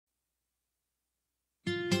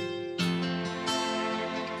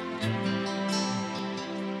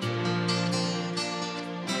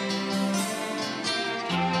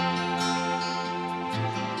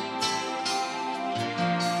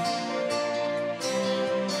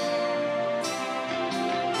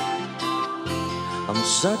I'm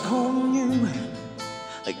stuck on you.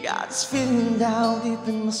 I got this feeling down deep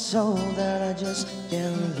in my soul that I just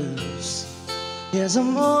can't lose. Yes,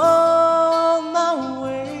 I'm on my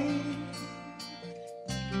way.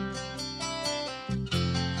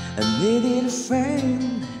 I needed a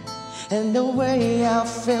friend, and the way I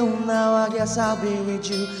feel now, I guess I'll be with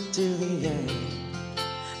you till the end.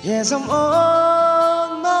 Yes, I'm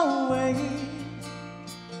on my way.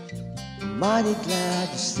 I'm mighty glad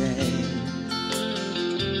you stayed.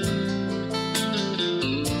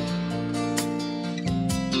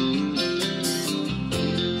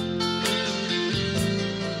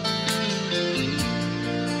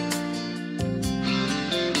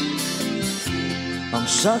 I'm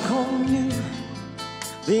stuck on you,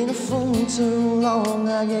 been a fool too long.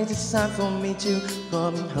 I guess it's time for me to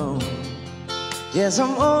come home. Yes,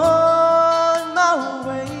 I'm on my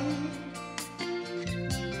way.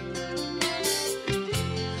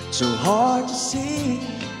 So hard to see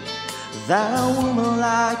that a woman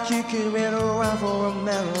like you could wait around for a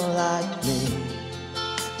man like me.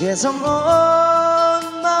 Yes, I'm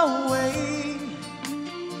on my way.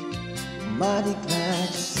 Mighty glad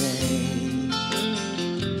to say.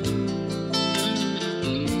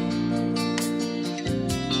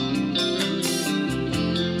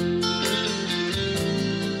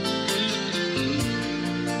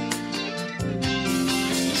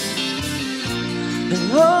 And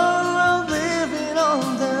oh, I'm living on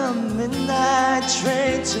the midnight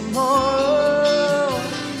train tomorrow,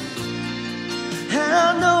 and I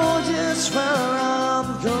know just where I'm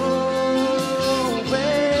going.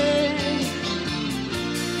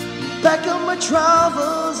 Back on my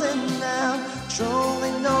travels and now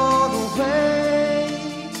strolling all the way.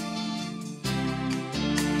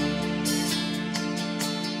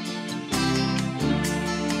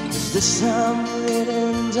 This time,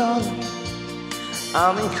 little darling,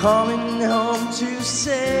 I'm coming home to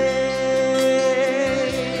say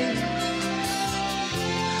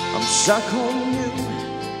I'm stuck on you.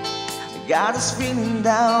 I got this feeling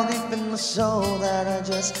down deep in my soul that I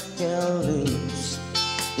just can't lose.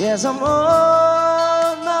 Yes, I'm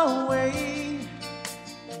on my way.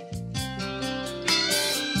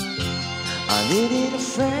 I needed a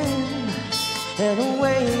friend, and the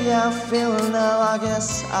way I feel now, I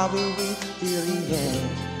guess I'll be with you till the end.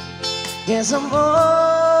 Yes, I'm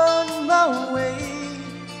on my way.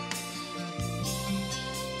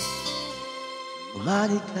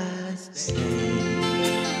 Mighty glad to stay.